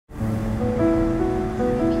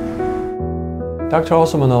Dr.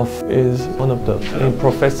 Osmonov is one of the main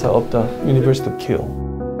professors of the University of Kiel.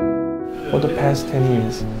 For the past 10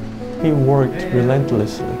 years, he worked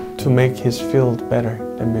relentlessly to make his field better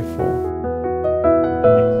than before.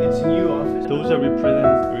 It's a new office. Those are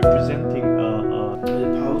representing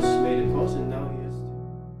the house, made a house, and now he has.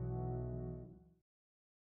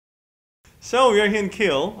 So we are here in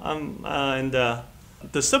Kiel, and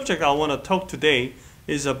the subject I want to talk today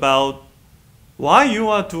is about why you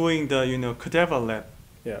are doing the cadaver lab,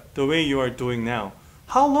 the way you are doing now.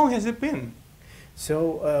 How long has it been?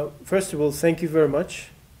 So first of all, thank you very much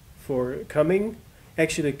for coming.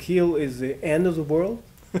 Actually, Kiel is the end of the world,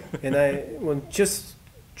 and I want just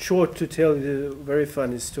short to tell you a very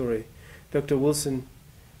funny story. Dr. Wilson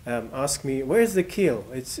asked me, "Where's the Kiel?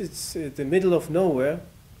 It's in the middle of nowhere."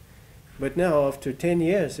 But now, after 10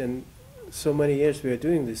 years and so many years we are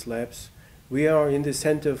doing these labs, we are in the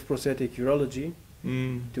Center of Prosthetic Urology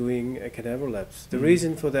doing cadaver labs. The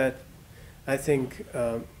reason for that, I think,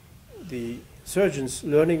 the surgeons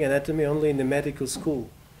learning anatomy only in the medical school,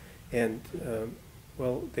 and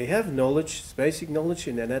well, they have knowledge, basic knowledge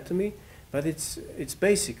in anatomy, but it's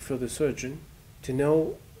basic for the surgeon to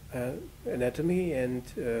know anatomy, and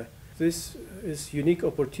this is unique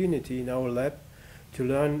opportunity in our lab to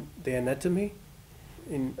learn the anatomy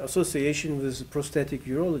in association with prosthetic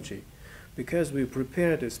urology, because we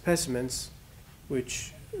prepare the specimens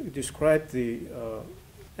which describe the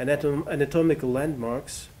anatomical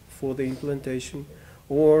landmarks for the implantation,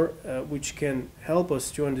 or which can help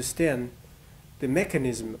us to understand the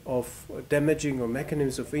mechanism of damaging or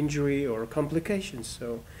mechanisms of injury or complications.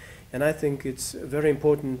 So, and I think it's very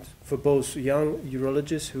important for both young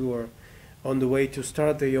urologists who are on the way to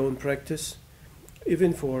start their own practice,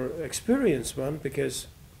 even for experienced one, because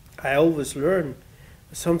I always learn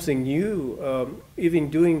something new, even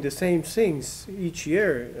doing the same things each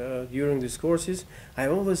year during these courses. I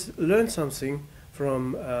always learn something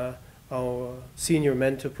from our senior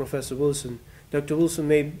mentor, Professor Wilson. Dr. Wilson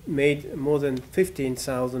made more than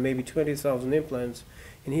 15,000, maybe 20,000 implants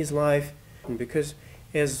in his life, because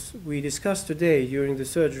as we discussed today during the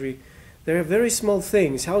surgery, there are very small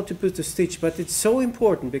things, how to put the stitch, but it's so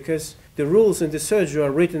important because the rules in the surgery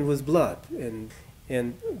are written with blood,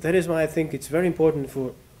 and that is why I think it's very important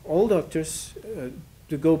for all doctors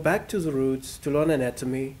to go back to the roots, to learn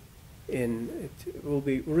anatomy, and it will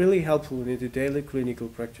be really helpful in the daily clinical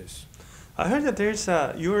practice. I heard that there's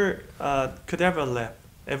your cadaver lab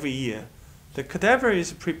every year. The cadaver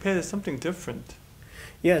is prepared as something different.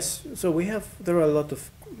 Yes, so there are a lot of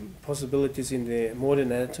possibilities in the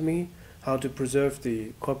modern anatomy, how to preserve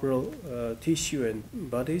the corporal tissue and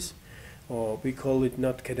bodies. Or we call it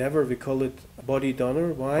not cadaver, we call it body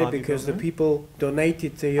donor. Why? Because the people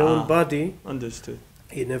donated their own body. Understood.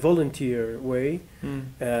 In a volunteer way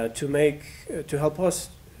to help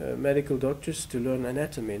us medical doctors to learn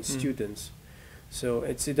anatomy and students. So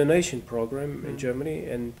it's a donation program in Germany,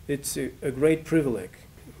 and it's a great privilege.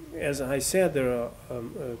 As I said, there are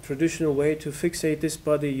a traditional way to fixate this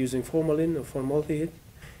body using formalin or formaldehyde,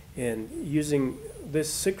 and using this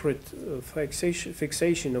secret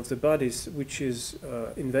fixation of the bodies, which is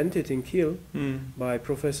invented in Kiel by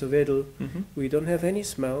Professor Wedel. We don't have any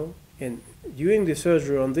smell, and during the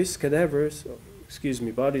surgery on these cadavers,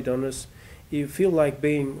 body donors, you feel like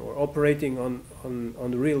being or operating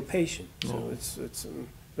on the real patient. So it's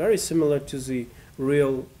very similar to the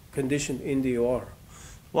real condition in the OR.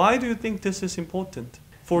 Why do you think this is important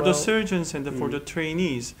for the surgeons and for the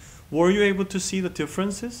trainees? Were you able to see the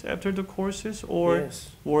differences after the courses, or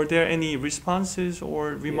were there any responses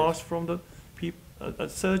or remarks from the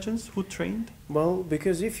surgeons who trained? Well,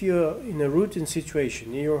 because if you're in a routine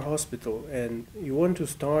situation in your hospital and you want to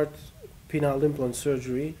start penile implant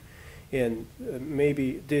surgery, and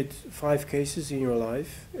maybe did 5 cases in your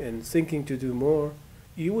life and thinking to do more,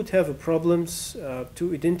 you would have problems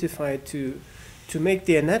to identify, to make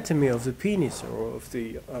the anatomy of the penis or of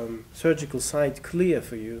the surgical site clear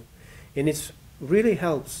for you. And it really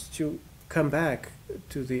helps to come back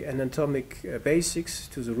to the anatomic basics,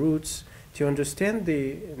 to the roots, to understand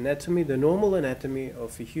the anatomy, the normal anatomy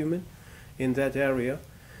of a human in that area,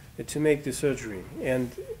 to make the surgery.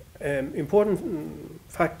 And important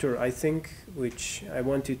factor, I think, which I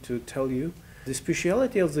wanted to tell you, the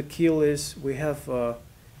speciality of the Kiel is we have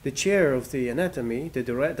the chair of the anatomy, the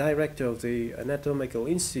director of the Anatomical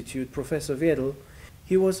Institute, Professor Wedel.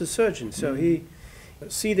 He was a surgeon, so he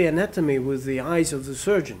see the anatomy with the eyes of the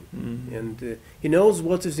surgeon, and he knows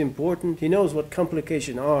what is important, he knows what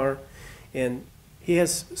complications are, and he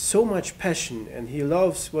has so much passion and he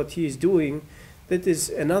loves what he is doing that is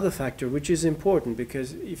another factor which is important,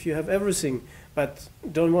 because if you have everything but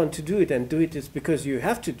don't want to do it and do it is because you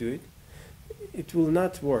have to do it, it will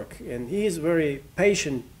not work. And he is very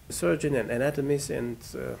patient surgeon and anatomist, and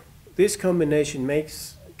this combination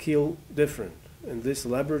makes Kiel different in this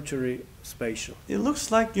laboratory spatial. It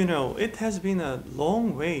looks like, you know, it has been a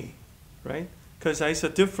long way, right? Because it's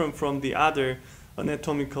different from the other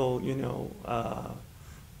anatomical, you know,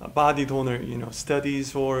 body donor, you know,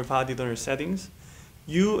 studies or body donor settings.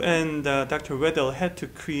 You and Dr. Wedel had to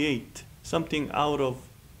create something out of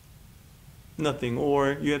nothing,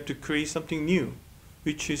 or you have to create something new,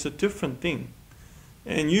 which is a different thing.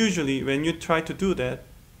 And usually when you try to do that,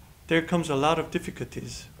 there comes a lot of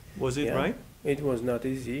difficulties. Was it right? It was not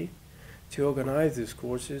easy to organize these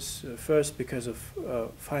courses. First, because of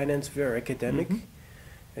finance, very academic,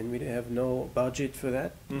 and we have no budget for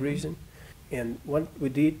that reason. And what we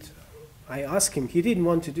did, I asked him, he didn't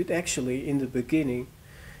want to do it actually in the beginning,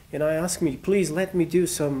 and I asked him, please let me do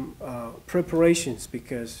some preparations,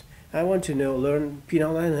 because I want to learn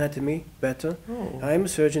penile anatomy better. I'm a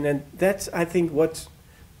surgeon, and that's, I think, what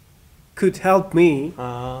could help me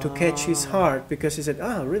to catch his heart, because he said,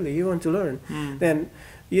 really, you want to learn? Then,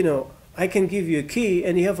 you know, I can give you a key,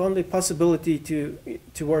 and you have only possibility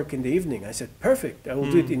to work in the evening. I said, perfect, I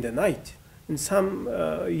will do it in the night. In some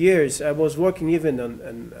years, I was working even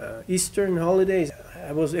on Eastern holidays.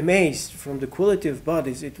 I was amazed from the quality of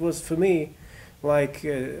bodies. It was, for me, like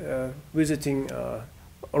visiting a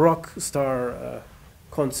rock star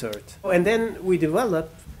concert. And then we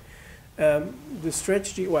developed the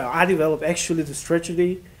strategy. Well, I developed actually the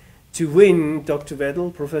strategy to win Dr.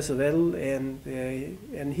 Wedel, Professor Wedel,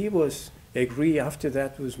 and he was agree after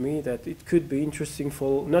that with me that it could be interesting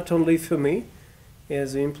for not only for me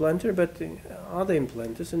as an implanter, but other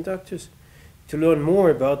implanters and doctors to learn more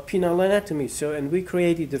about penile anatomy. So, and we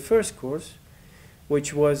created the first course,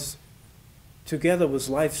 which was together with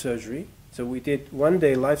live surgery. So we did 1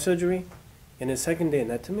 day live surgery and a 2nd day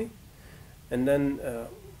anatomy, and then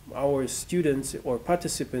our students or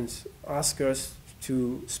participants ask us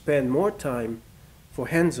to spend more time for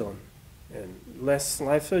hands-on and less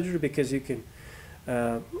live surgery, because you can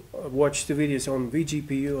watch the videos on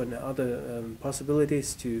VGPU and other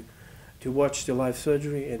possibilities to watch the live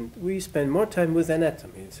surgery, and we spend more time with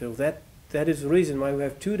anatomy. So that is the reason why we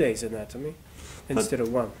have 2 days anatomy instead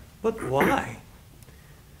of 1. But why?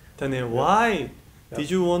 Daniel, why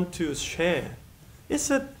did you want to share? It's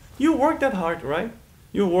that you worked that hard, right?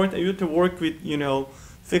 You had to work with, you know,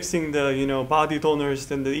 fixing the, you know, body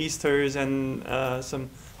donors and the Easters and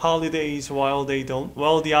some holidays while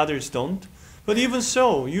the others don't. But even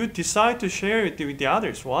so, you decide to share it with the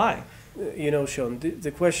others. Why? You know, Sean,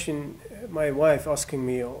 the question, my wife asking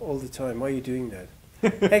me all the time, why are you doing that?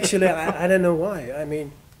 Actually, I don't know why. I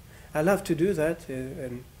mean, I love to do that,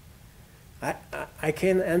 and I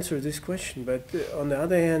can't answer this question, but on the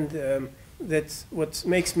other hand, that's what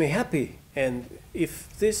makes me happy. And if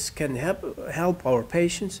this can help our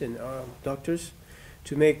patients and our doctors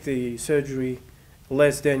to make the surgery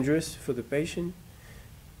less dangerous for the patient,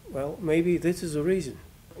 well, maybe this is a reason.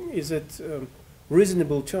 Is it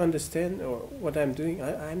reasonable to understand or what I'm doing?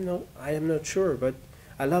 I am not sure, but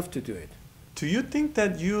I love to do it. Do you think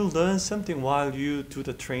that you learn something while you do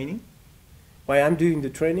the training? While I'm doing the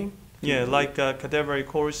training? Yeah, like cadaveric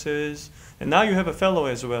courses, and now you have a fellow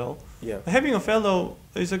as well. Yeah. Having a fellow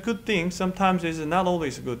is a good thing. Sometimes it's not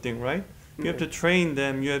always a good thing, right? You have to train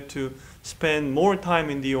them, you have to spend more time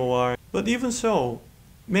in the OR. But even so,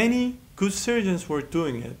 many good surgeons were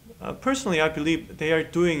doing it. Personally, I believe they are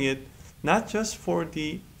doing it not just for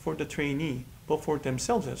the trainee, but for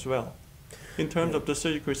themselves as well. In terms of the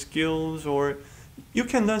surgical skills, or you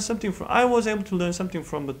can learn something from, I was able to learn something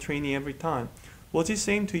from a trainee every time. Was he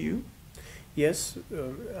saying to you? Yes,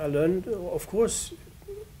 I learned, of course,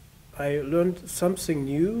 I learned something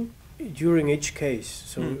new during each case.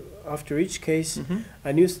 So after each case,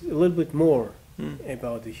 I knew a little bit more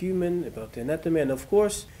about the human, about the anatomy, and of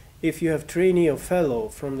course, if you have trainee or fellow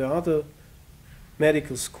from the other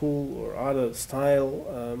medical school or other style,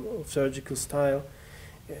 of surgical style,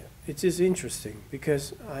 it is interesting,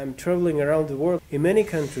 because I'm traveling around the world in many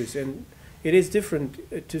countries, and it is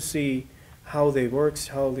different to see how they work,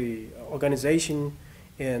 how the organization,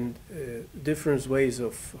 and different ways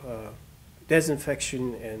of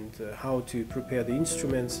disinfection, and how to prepare the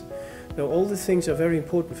instruments. Now, all the things are very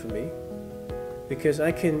important for me, because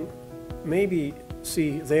I can maybe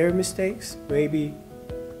see their mistakes, maybe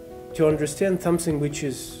to understand something which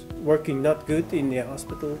is working not good in the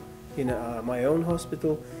hospital, in my own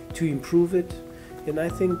hospital, to improve it. And I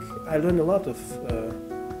think I learned a lot of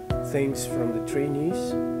things from the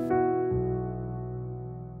trainees.